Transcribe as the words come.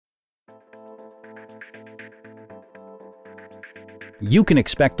You can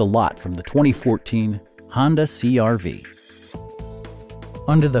expect a lot from the 2014 Honda CR-V.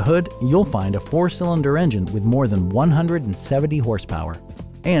 Under the hood, you'll find a 4-cylinder engine with more than 170 horsepower.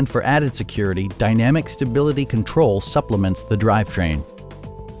 And for added security, dynamic stability control supplements the drivetrain.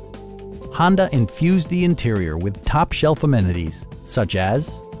 Honda infused the interior with top-shelf amenities such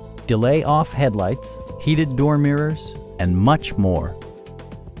as delay-off headlights, heated door mirrors, and much more.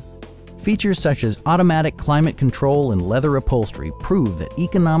 Features such as automatic climate control and leather upholstery prove that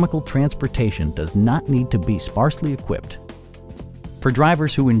economical transportation does not need to be sparsely equipped. For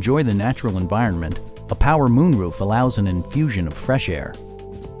drivers who enjoy the natural environment, a power moonroof allows an infusion of fresh air.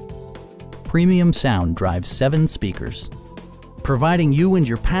 Premium sound drives 7 speakers, providing you and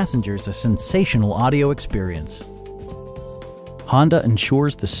your passengers a sensational audio experience. Honda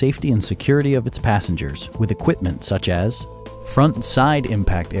ensures the safety and security of its passengers with equipment such as front and side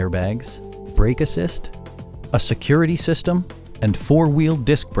impact airbags, brake assist, a security system, and 4-wheel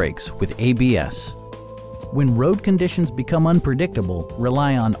disc brakes with ABS. When road conditions become unpredictable,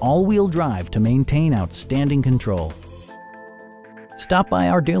 rely on all-wheel drive to maintain outstanding control. Stop by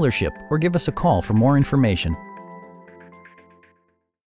our dealership or give us a call for more information.